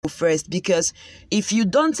first, because if you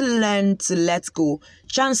don't learn to let go,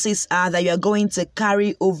 chances are that you are going to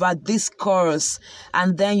carry over this curse,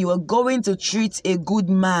 and then you are going to treat a good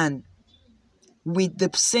man with the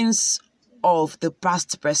sins of the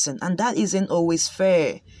past person, and that isn't always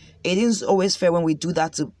fair. It isn't always fair when we do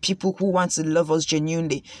that to people who want to love us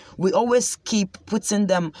genuinely. We always keep putting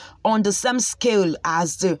them on the same scale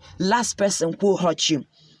as the last person who hurt you.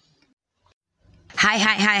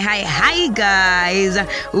 Hi, guys.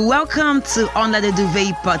 Welcome to Under the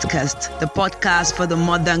Duvet podcast, the podcast for the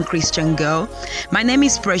modern Christian girl. My name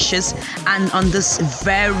is Precious, and on this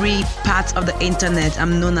very part of the internet,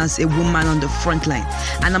 I'm known as a woman on the front line.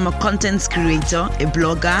 And I'm a content creator, a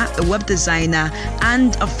blogger, a web designer,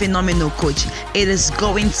 and a phenomenal coach. It is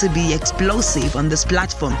going to be explosive on this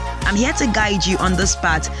platform. I'm here to guide you on this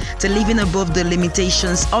path to living above the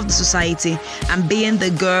limitations of the society and being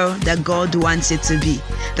the girl that God wants it to be.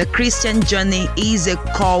 The Christian journey is a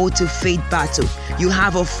call to faith battle. You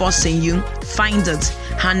have a force in you. Find it,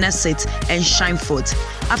 harness it, and shine forth.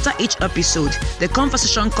 After each episode, the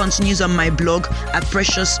conversation continues on my blog at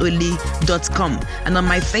preciousoli.com and on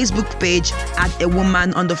my Facebook page at A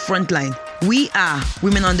Woman on the Frontline. We are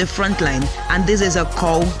Women on the Frontline, and this is a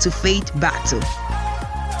call to faith battle.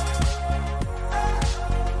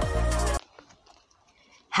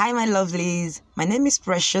 Hi, my lovelies. My name is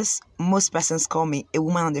Precious. Most persons call me A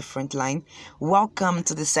Woman on the Frontline. Welcome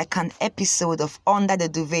to the second episode of Under the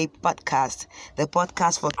Duvet podcast, the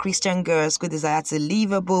podcast for Christian girls who desire to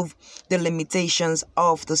live above the limitations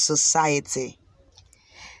of the society.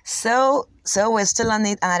 So we're still on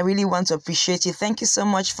it, and I really want to appreciate you. Thank you so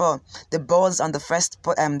much for the buzz on the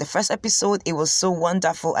first episode. It was so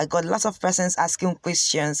wonderful. I got lots of persons asking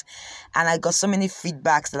questions, and I got so many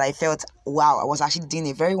feedbacks that I felt, wow, I was actually doing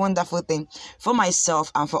a very wonderful thing for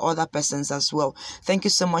myself and for other persons as well. Thank you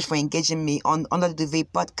so much for engaging me on Under the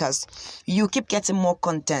Duvet podcast. You keep getting more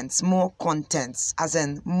content, as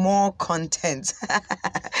in more content.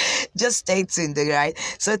 Just stay tuned, right?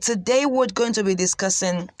 So today we're going to be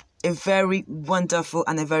discussing a very wonderful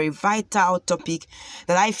and a very vital topic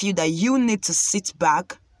that I feel that you need to sit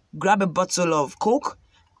back, grab a bottle of Coke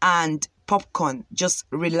and popcorn, just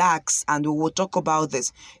relax, and we will talk about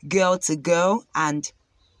this girl to girl. And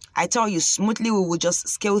I tell you, smoothly we will just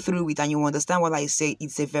scale through it, and you understand what I say.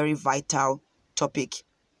 It's a very vital topic.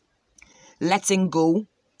 Letting go,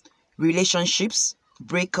 relationships,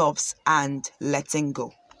 breakups, and letting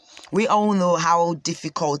go. We all know how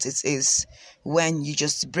difficult it is when you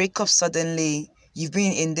just break up suddenly. You've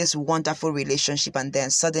been in this wonderful relationship, and then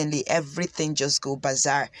suddenly everything just go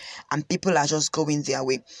bizarre and people are just going their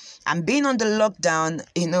way. And being on the lockdown,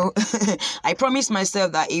 I promised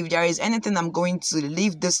myself that if there is anything I'm going to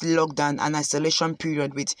leave this lockdown and isolation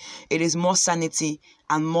period with, it is more sanity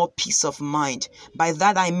and more peace of mind. By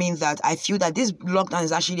that I mean that I feel that this lockdown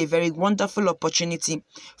is actually a very wonderful opportunity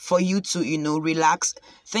for you to, relax,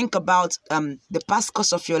 think about the past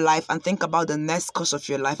course of your life, and think about the next course of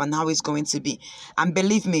your life and how it's going to be. And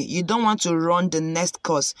believe me, you don't want to run the next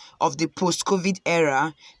course of the post-COVID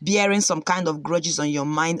era bearing some kind of grudges on your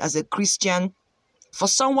mind as a Christian, for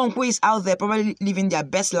someone who is out there probably living their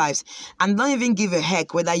best lives and don't even give a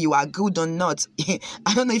heck whether you are good or not.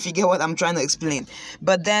 I don't know if you get what I'm trying to explain.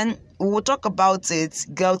 But then we'll talk about it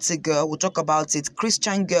girl to girl. We'll talk about it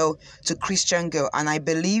Christian girl to Christian girl. And I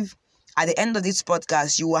believe at the end of this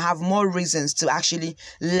podcast, you will have more reasons to actually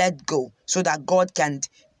let go so that God can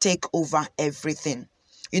take over everything.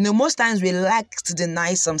 Most times we like to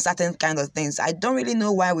deny some certain kind of things. I don't really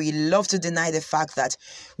know why we love to deny the fact that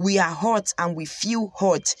we are hurt and we feel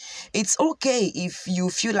hurt. It's okay if you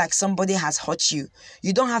feel like somebody has hurt you.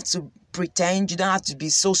 You don't have to pretend. You don't have to be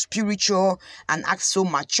so spiritual and act so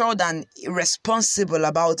mature and irresponsible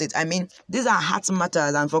about it. I mean, these are heart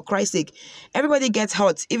matters, and for Christ's sake, everybody gets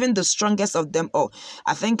hurt, even the strongest of them all.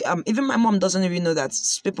 I think even my mom doesn't even know that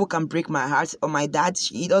people can break my heart, or my dad,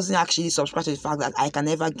 he doesn't actually subscribe to the fact that I can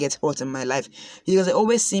never get hurt in my life, because they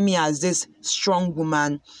always see me as this strong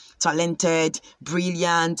woman, talented,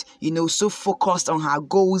 brilliant, so focused on her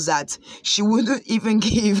goals that she wouldn't even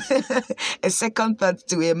give a second thought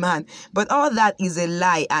to a man. But all that is a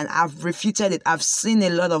lie, and I've refuted it. I've seen a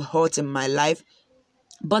lot of hurt in my life,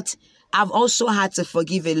 but I've also had to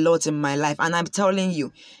forgive a lot in my life, and I'm telling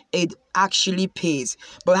you, it actually pays.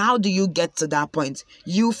 But how do you get to that point?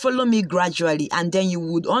 You follow me gradually, and then you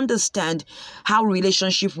would understand how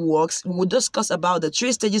relationship works. We will discuss about the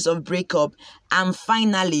 3 stages of breakup, and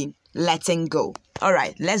finally, letting go. All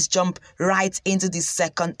right, let's jump right into the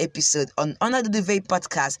second episode on Under the Duvet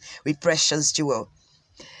podcast with Precious Jewel.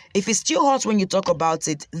 If it still hurts when you talk about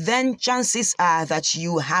it, then chances are that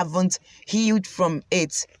you haven't healed from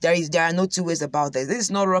it. There are no two ways about this. This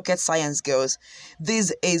is not rocket science, girls.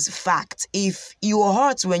 This is fact. If you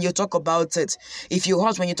hurt when you talk about it, if you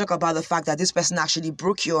hurt when you talk about the fact that this person actually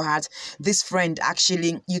broke your heart, this friend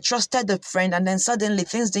actually, you trusted the friend and then suddenly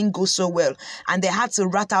things didn't go so well and they had to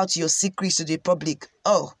rat out your secrets to the public.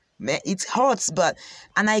 Oh, man, it hurts,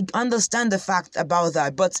 and I understand the fact about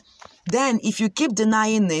that. But then if you keep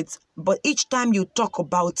denying it, but each time you talk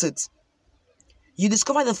about it, you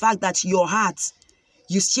discover the fact that your heart,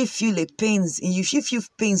 you still feel pains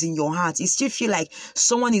in your heart. You still feel like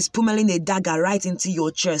someone is pummeling a dagger right into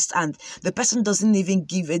your chest and the person doesn't even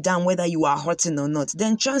give a damn whether you are hurting or not.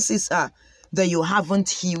 Then chances are that you haven't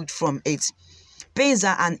healed from it. Pains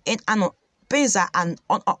are an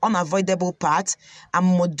unavoidable part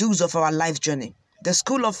and modules of our life journey. The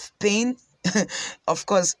school of pain, of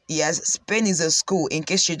course, yes, pain is a school. In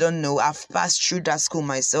case you don't know, I've passed through that school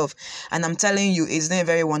myself. And I'm telling you, it's not a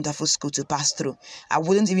very wonderful school to pass through. I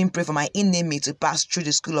wouldn't even pray for my enemy to pass through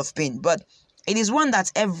the school of pain. But it is one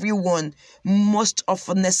that everyone must of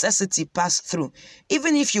necessity pass through.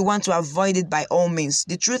 Even if you want to avoid it by all means,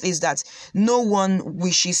 the truth is that no one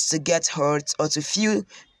wishes to get hurt or to feel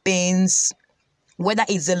pains, whether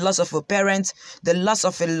it's the loss of a parent, the loss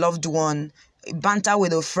of a loved one, banter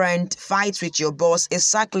with a friend, fight with your boss, a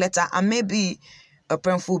sack letter, and maybe a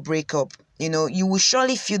painful breakup. You will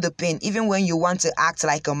surely feel the pain even when you want to act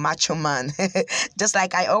like a macho man. Just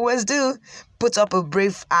like I always do. Put up a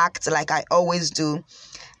brave act like I always do.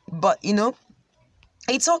 But,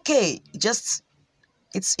 it's okay.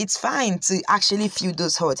 It's fine to actually feel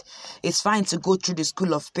those hurt. It's fine to go through the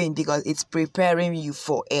school of pain because it's preparing you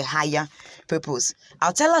for a higher purpose.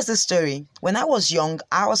 I'll tell us the story. When I was young,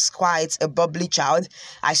 I was quite a bubbly child.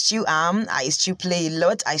 I still am. I still play a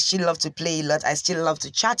lot. I still love to play a lot. I still love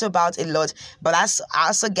to chat about a lot. But I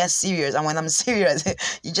also get serious. And when I'm serious,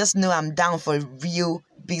 you just know I'm down for real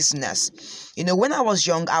business. When I was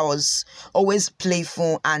young, I was always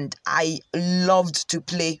playful and I loved to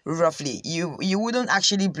play roughly. You wouldn't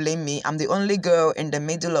actually blame me. I'm the only girl in the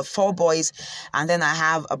middle of 4 boys, and then I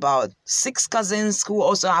have about 6 cousins who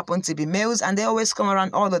also happen to be males, and they always come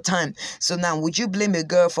around all the time. So now, would you blame a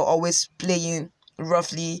girl for always playing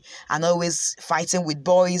roughly and always fighting with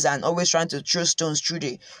boys and always trying to throw stones through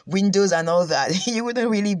the windows and all that? You wouldn't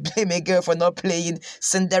really blame a girl for not playing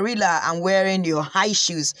Cinderella and wearing your high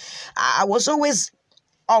shoes. I was always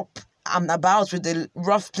up and about with the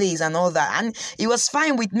rough plays and all that, and it was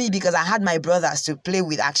fine with me because I had my brothers to play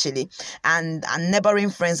with actually, and neighboring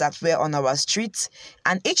friends that were on our streets.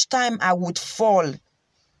 And each time I would fall,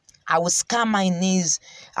 I would scam my knees,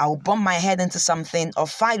 I would bump my head into something or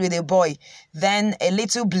fight with a boy, then a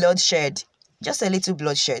little bloodshed, just a little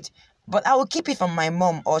bloodshed. But I will keep it from my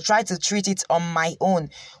mom or try to treat it on my own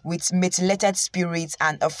with methylated spirits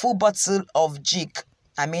and a full bottle of jig.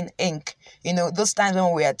 Ink. Those times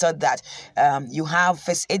when we are taught that you have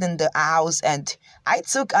first aid in the house, and I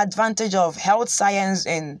took advantage of health science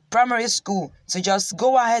in primary school to just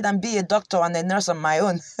go ahead and be a doctor and a nurse on my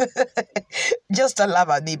own. Just to laugh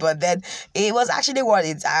at me, but then it was actually worth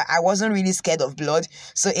it. I wasn't really scared of blood,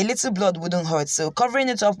 so a little blood wouldn't hurt. So covering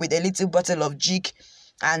it up with a little bottle of jig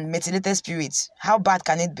and methylated spirits, how bad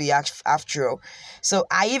can it be after all? So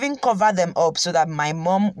I even covered them up so that my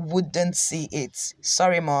mom wouldn't see it.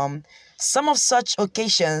 Sorry, mom. Some of such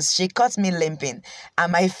occasions, she caught me limping,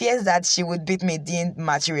 and my fears that she would beat me didn't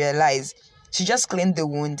materialize. She just cleaned the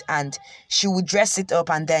wound and she would dress it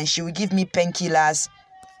up, and then she would give me painkillers.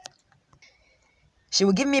 She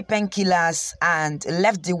would give me painkillers and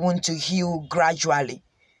left the wound to heal gradually.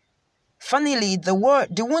 Funnily, the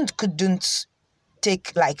wound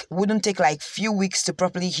wouldn't take few weeks to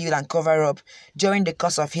properly heal and cover up during the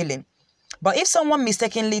course of healing. But if someone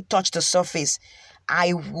mistakenly touched the surface,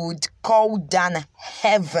 I would call down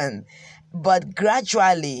heaven. But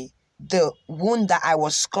gradually, the wound that I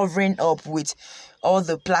was covering up with all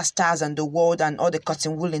the plasters and the ward and all the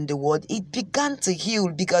cotton wool in the ward, it began to heal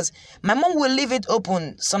because my mom will leave it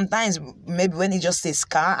open. Sometimes, maybe when it just a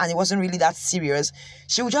scar and it wasn't really that serious,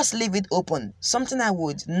 she would just leave it open. Something I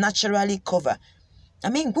would naturally cover.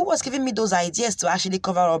 Who was giving me those ideas to actually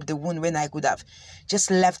cover up the wound when I could have just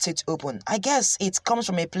left it open? I guess it comes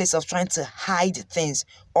from a place of trying to hide things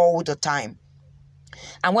all the time.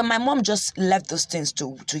 And when my mom just left those things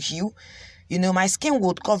to heal, my skin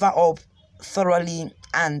would cover up thoroughly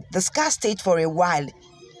and the scar stayed for a while.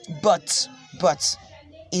 But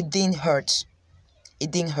it didn't hurt. It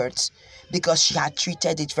didn't hurt because she had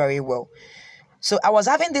treated it very well. So I was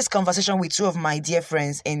having this conversation with 2 of my dear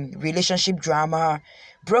friends in relationship drama.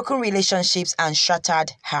 Broken relationships and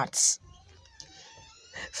shattered hearts.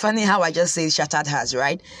 Funny how I just say shattered hearts,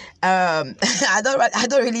 right? I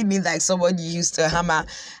don't really mean like someone used a hammer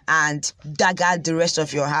and dagger the rest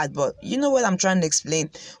of your heart, but you know what I'm trying to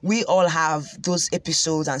explain. We all have those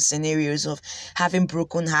episodes and scenarios of having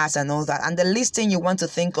broken hearts and all that, and the least thing you want to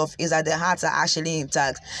think of is that the hearts are actually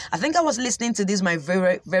intact. I think I was listening to this my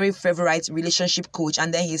very very favorite relationship coach,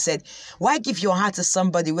 and then he said, "Why give your heart to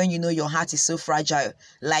somebody when you know your heart is so fragile,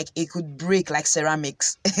 like it could break like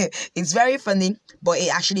ceramics?" It's very funny, but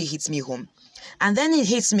it actually hits me home. And then it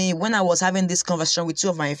hits me when I was having this conversation with two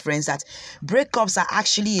of my friends that breakups are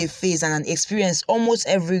actually a phase and an experience almost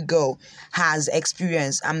every girl has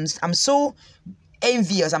experienced. I'm so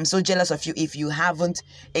envious, I'm so jealous of you if you haven't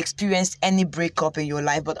experienced any breakup in your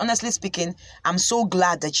life. But honestly speaking, I'm so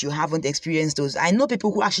glad that you haven't experienced those. I know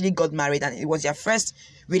people who actually got married and it was their first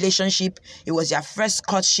relationship, it was their first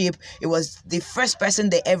courtship, it was the first person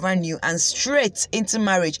they ever knew, and straight into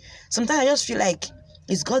marriage. Sometimes I just feel like,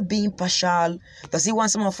 is God being partial? Does He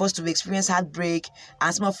want some of us to experience heartbreak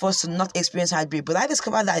and some of us to not experience heartbreak? But I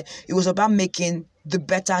discovered that it was about making the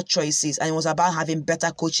better choices, and it was about having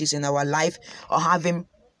better coaches in our life, or having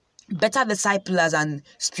better disciples and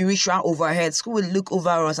spiritual overheads who will look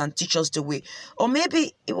over us and teach us the way. Or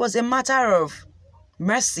maybe it was a matter of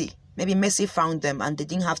mercy. Maybe mercy found them and they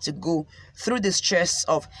didn't have to go through the stress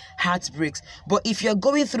of heartbreaks. But if you're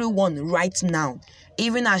going through one right now,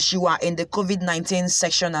 even as you are in the COVID-19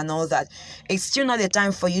 section and all that, it's still not the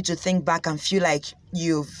time for you to think back and feel like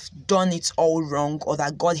you've done it all wrong or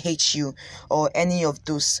that God hates you or any of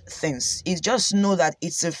those things. It's just know that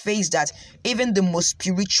it's a phase that even the most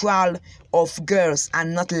spiritual of girls are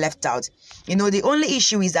not left out. You know, the only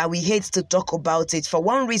issue is that we hate to talk about it for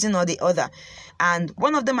one reason or the other. And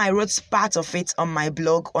one of them, I wrote part of it on my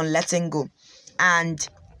blog on Letting Go. And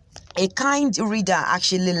a kind reader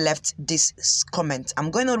actually left this comment. I'm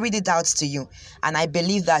going to read it out to you, and I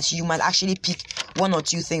believe that you might actually pick one or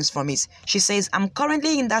two things from it. She says, "I'm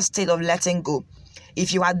currently in that state of letting go.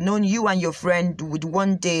 If you had known you and your friend would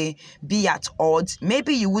one day be at odds,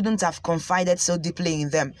 maybe you wouldn't have confided so deeply in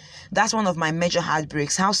them. That's one of my major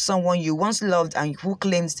heartbreaks. How someone you once loved and who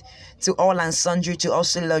claims to all and sundry to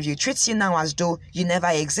also love you treats you now as though you never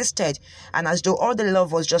existed, and as though all the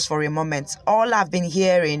love was just for a moment. All I've been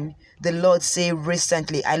hearing the Lord say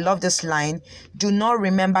recently, I love this line, do not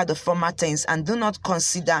remember the former things and do not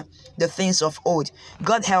consider the things of old.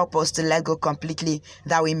 God help us to let go completely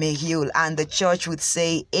that we may heal." And the church would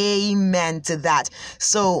say amen to that.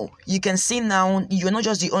 So you can see now, you're not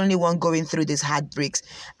just the only one going through these heartbreaks.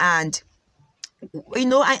 And you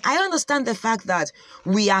know, I understand the fact that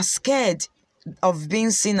we are scared of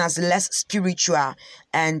being seen as less spiritual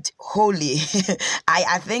and holy.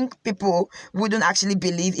 I think people wouldn't actually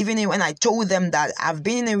believe, even when I told them that I've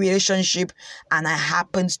been in a relationship and I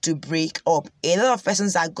happened to break up. A lot of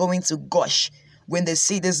persons are going to gush when they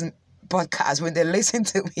see this podcast, when they listen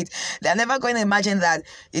to it. They're never going to imagine that,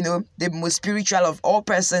 you know, the most spiritual of all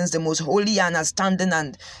persons, the most holy and understanding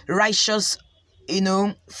and righteous, you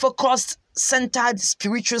know, focused, centered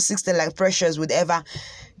spiritual sister like Precious would ever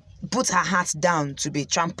put her heart down to be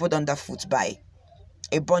trampled underfoot by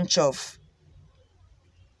a bunch of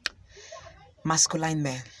masculine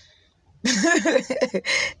men.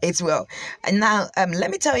 It's well. And now,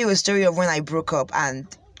 let me tell you a story of when I broke up, and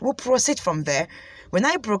we'll proceed from there. When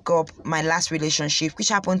I broke up my last relationship, which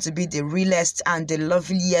happened to be the realest and the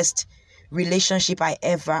loveliest relationship I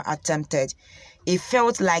ever attempted, it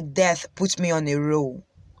felt like death put me on a roll.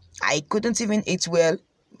 I couldn't even eat well.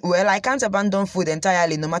 Well, I can't abandon food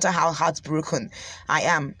entirely, no matter how heartbroken I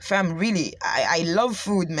am. Fam, really, I love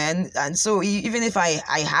food, man. And so even if I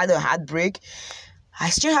had a heartbreak, I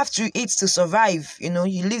still have to eat to survive. You know,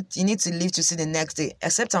 you need to live to see the next day.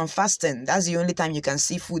 Except I'm fasting. That's the only time you can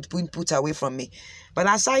see food being put away from me.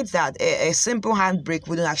 But aside that, a simple heartbreak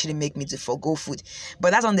wouldn't actually make me to forgo food.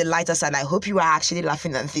 But that's on the lighter side. I hope you are actually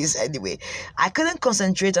laughing at this anyway. I couldn't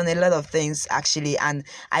concentrate on a lot of things, actually. And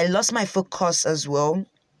I lost my focus as well.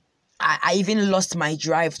 I even lost my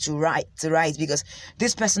drive to write because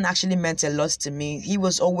this person actually meant a lot to me. He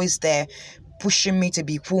was always there pushing me to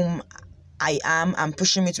be whom I am and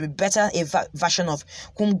pushing me to be better a version of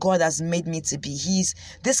whom God has made me to be. He's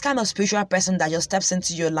this kind of spiritual person that just steps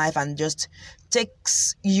into your life and just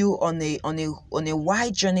takes you on a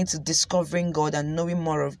wide journey to discovering God and knowing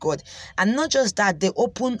more of God. And not just that, they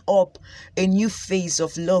open up a new phase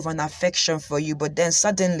of love and affection for you, but then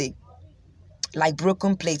suddenly, like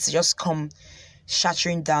broken plates, just come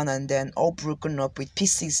shattering down and then all broken up with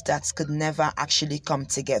pieces that could never actually come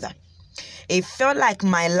together. It felt like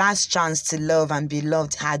my last chance to love and be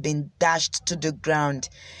loved had been dashed to the ground.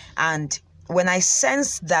 And when I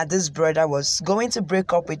sensed that this brother was going to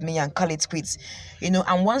break up with me and call it quits,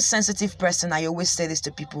 I'm one sensitive person. I always say this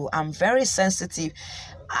to people. I'm very sensitive.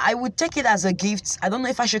 I would take it as a gift. I don't know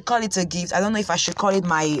if I should call it a gift. I don't know if I should call it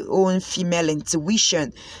my own female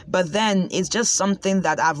intuition. But then it's just something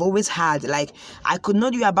that I've always had. Like, I could know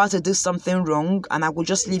you're about to do something wrong, and I would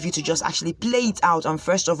just leave you to just actually play it out. And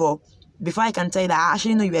first of all, before I can tell you that I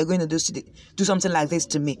actually know you are going to do something like this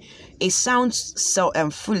to me, it sounds so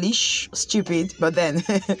foolish, stupid, but then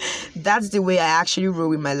that's the way I actually roll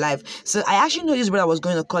with my life. So I actually know this brother was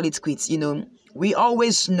going to call it quits. We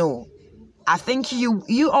always know. I think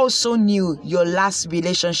you also knew your last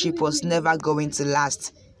relationship was never going to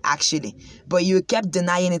last, actually, but you kept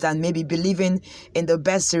denying it and maybe believing in the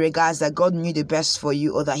best regards that God knew the best for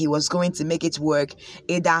you, or that he was going to make it work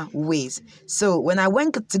either ways. So when I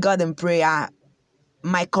went to God in prayer,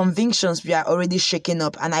 my convictions were already shaken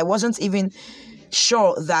up, and I wasn't even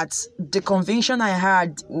sure that the conviction I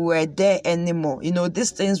had were there anymore.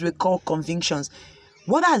 These things we call convictions.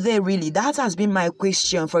 What are they really? That has been my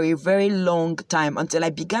question for a very long time, until I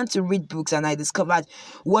began to read books and I discovered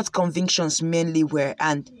what convictions mainly were.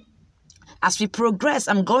 And as we progress,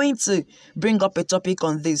 I'm going to bring up a topic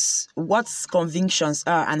on this, what convictions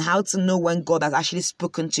are and how to know when God has actually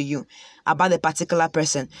spoken to you about a particular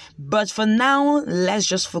person. But for now, let's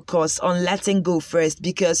just focus on letting go first,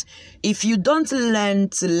 because if you don't learn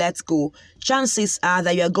to let go, chances are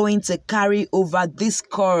that you are going to carry over this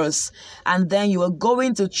curse, and then you are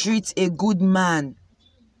going to treat a good man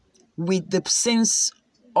with the sins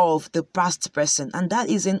of the past person, and that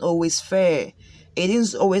isn't always fair. It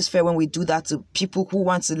isn't always fair when we do that to people who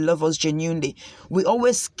want to love us genuinely. We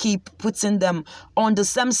always keep putting them on the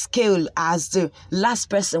same scale as the last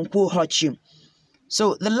person who hurt you.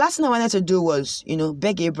 So the last thing I wanted to do was,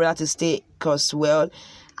 beg a brother to stay, because, well,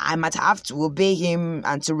 I might have to obey him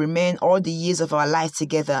and to remain all the years of our life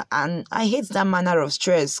together. And I hate that manner of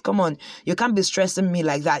stress. Come on, you can't be stressing me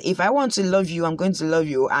like that. If I want to love you, I'm going to love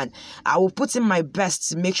you, and I will put in my best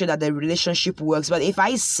to make sure that the relationship works. But if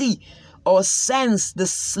I see or sense the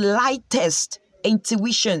slightest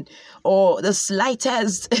intuition or the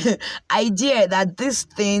slightest idea that this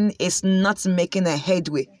thing is not making a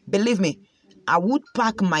headway, believe me, I would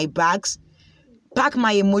pack my bags, pack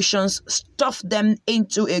my emotions, stuff them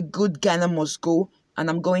into a good Ghana must go, and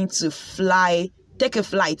I'm going to take a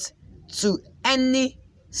flight to any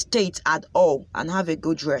state at all and have a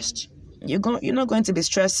good rest. You're not going to be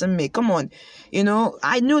stressing me. Come on.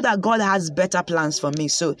 I knew that God has better plans for me.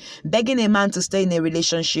 So begging a man to stay in a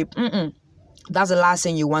relationship, that's the last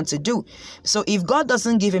thing you want to do. So if God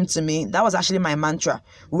doesn't give him to me, that was actually my mantra.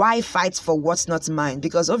 Why fight for what's not mine?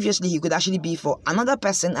 Because obviously he could actually be for another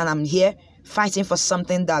person, and I'm here fighting for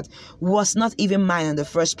something that was not even mine in the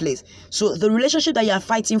first place. So the relationship that you are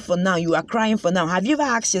fighting for now, you are crying for now, have you ever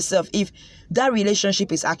asked yourself if that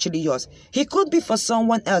relationship is actually yours? He could be for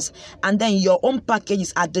someone else, and then your own package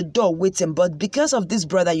is at the door waiting, but because of this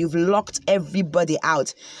brother, you've locked everybody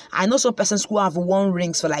out. I know some persons who have worn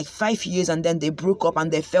rings for like 5 years, and then they broke up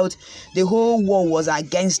and they felt the whole world was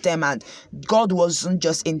against them and God wasn't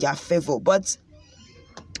just in their favor. But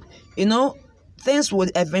things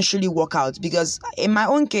would eventually work out, because in my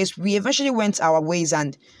own case, we eventually went our ways,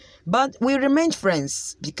 but we remained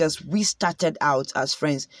friends because we started out as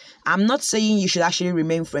friends. I'm not saying you should actually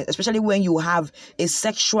remain friends, especially when you have a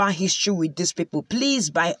sexual history with these people. Please,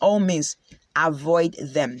 by all means, avoid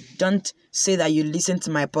them. Don't say that you listen to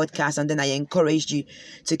my podcast and then I encouraged you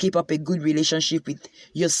to keep up a good relationship with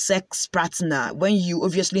your sex partner when you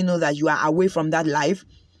obviously know that you are away from that life.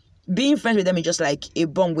 Being friends with them is just like a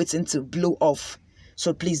bomb waiting to blow off.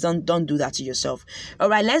 So please don't do that to yourself. All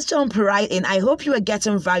right, let's jump right in. I hope you are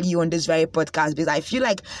getting value on this very podcast, because I feel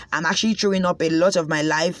like I'm actually throwing up a lot of my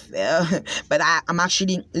life, but I'm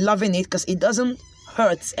actually loving it because it doesn't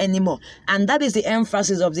hurt anymore. And that is the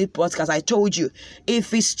emphasis of this podcast. I told you,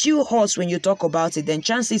 if it still hurts when you talk about it, then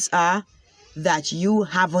chances are that you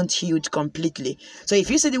haven't healed completely. So if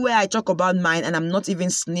you see the way I talk about mine and I'm not even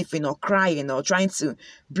sniffing or crying or trying to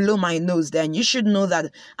blow my nose, then you should know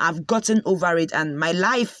that I've gotten over it and my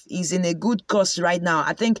life is in a good course right now.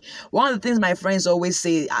 I think one of the things my friends always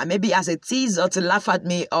say, maybe as a tease or to laugh at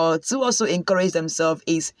me or to also encourage themselves,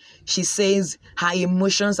 is she says her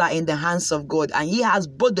emotions are in the hands of God and he has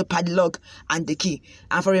both the padlock and the key.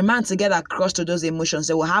 And for a man to get across to those emotions,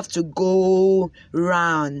 they will have to go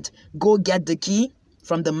get the key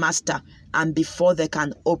from the master, and before they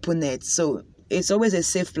can open it. So it's always a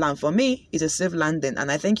safe plan. For me, it's a safe landing,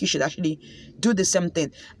 and I think you should actually do the same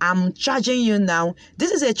thing. I'm charging you now.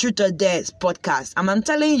 This is a truth or dare podcast, and I'm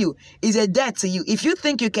telling you, it's a dare to you. If you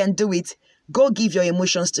think you can do it, go give your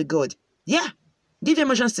emotions to God. Yeah, give your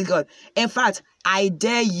emotions to God. In fact, I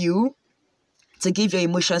dare you to give your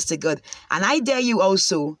emotions to God, and I dare you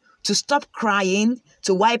also to stop crying,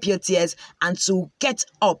 to wipe your tears, and to get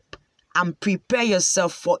up and prepare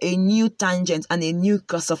yourself for a new tangent and a new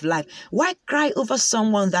course of life. Why cry over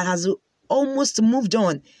someone that has almost moved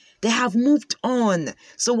on? They have moved on.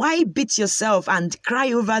 So why beat yourself and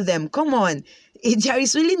cry over them? Come on. There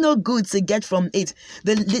is really no good to get from it.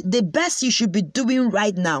 The best you should be doing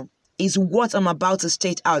right now is what I'm about to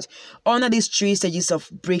state out under these 3 stages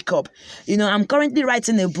of breakup. I'm currently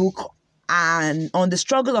writing a book and on the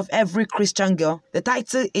struggle of every Christian girl. The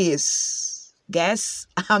title is... guess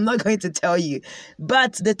I'm not going to tell you,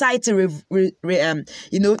 but the title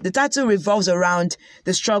the title revolves around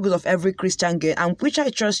the struggle of every Christian girl, and which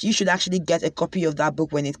I trust you should actually get a copy of that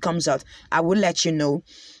book when it comes out. I will let you know.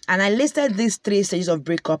 And I listed these 3 stages of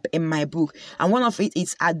breakup in my book, and one of it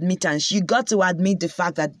is admittance. You got to admit the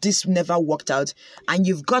fact that this never worked out, and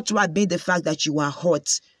you've got to admit the fact that you are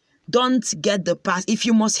hurt. Don't get the past. If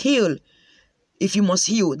you must heal,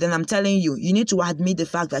 then I'm telling you, you need to admit the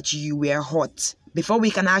fact that you were hurt before we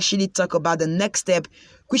can actually talk about the next step,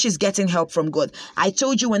 which is getting help from God. I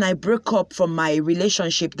told you when I broke up from my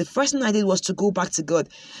relationship, the first thing I did was to go back to God.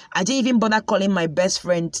 I didn't even bother calling my best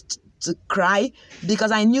friend to cry,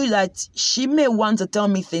 because I knew that she may want to tell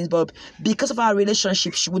me things, but because of our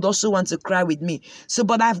relationship, she would also want to cry with me.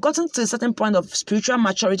 But I've gotten to a certain point of spiritual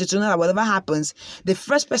maturity to know that whatever happens, the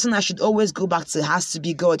first person I should always go back to has to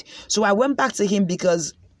be God. So I went back to him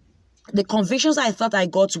because the convictions I thought I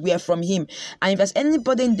got were from him. And if there's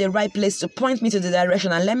anybody in the right place to point me to the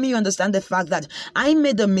direction and let me understand the fact that I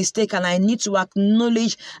made a mistake and I need to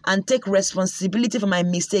acknowledge and take responsibility for my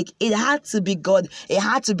mistake, it had to be God. It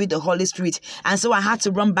had to be the Holy Spirit. And so I had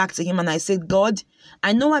to run back to him and I said, God,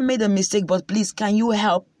 I know I made a mistake, but please, can you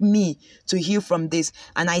help me to heal from this?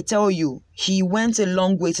 And I tell you, he went a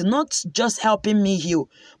long way to not just helping me heal,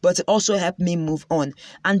 but to also help me move on.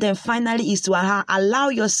 And then finally is to allow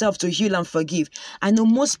yourself to heal and forgive. I know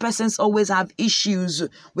most persons always have issues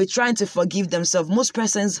with trying to forgive themselves. Most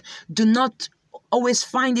persons do not always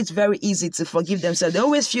find it very easy to forgive themselves. They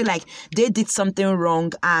always feel like they did something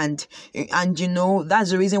wrong and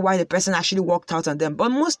that's the reason why the person actually walked out on them. But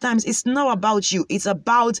most times it's not about you. It's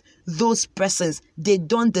about those persons. They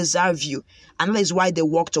don't deserve you, and that is why they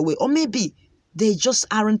walked away. Or maybe they just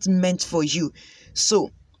aren't meant for you.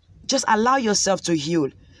 So just allow yourself to heal.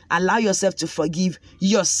 Allow yourself to forgive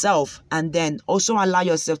yourself, and then also allow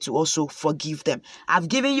yourself to also forgive them. I've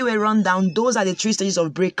given you a rundown. Those are the 3 stages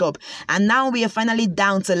of breakup. And now we are finally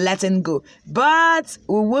down to letting go. But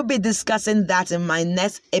we will be discussing that in my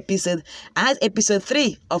next episode. And that's episode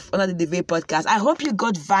 3 of Under the Duvet podcast. I hope you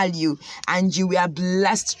got value and you were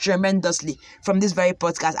blessed tremendously from this very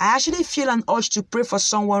podcast. I actually feel an urge to pray for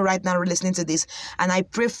someone right now listening to this. And I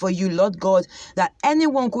pray for you, Lord God, that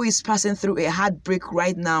anyone who is passing through a heartbreak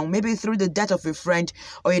right now, maybe through the death of a friend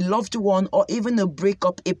or a loved one, or even a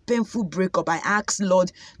breakup, a painful breakup, I ask,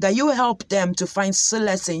 Lord, that you help them to find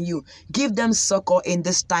solace in you. Give them succor in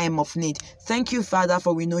this time of need. Thank you, Father,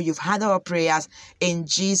 for we know you've heard our prayers. In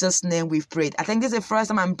Jesus' name we've prayed. I think this is the first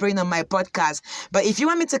time I'm praying on my podcast. But if you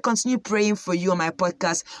want me to continue praying for you on my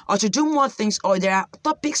podcast, or to do more things, or there are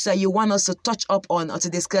topics that you want us to touch up on or to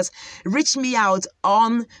discuss, reach me out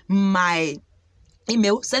on my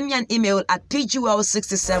email. Send me an email at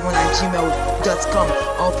pjewel67@gmail.com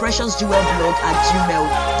or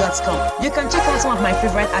preciousjewelblog@gmail.com. You can check out some of my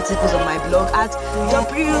favorite articles on my blog at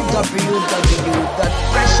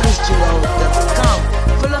www.preciousjewel.com.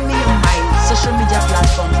 Follow me on my social media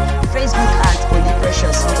platforms, Facebook at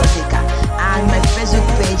Precious and my Facebook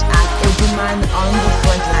page at A Woman on the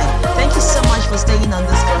Frontline. Thank you so much for staying on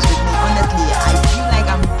this course with me. Honestly, I feel like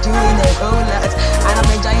I'm doing a whole lot and I'm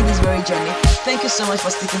enjoying this very journey. Thank you so much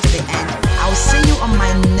for sticking to the end. I'll see you on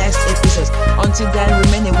my next episode. Until then,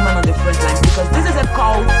 remain a woman on the front line, because this is a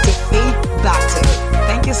call to faith battle.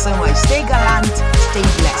 Thank you so much. Stay gallant, stay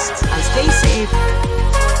blessed, and stay safe.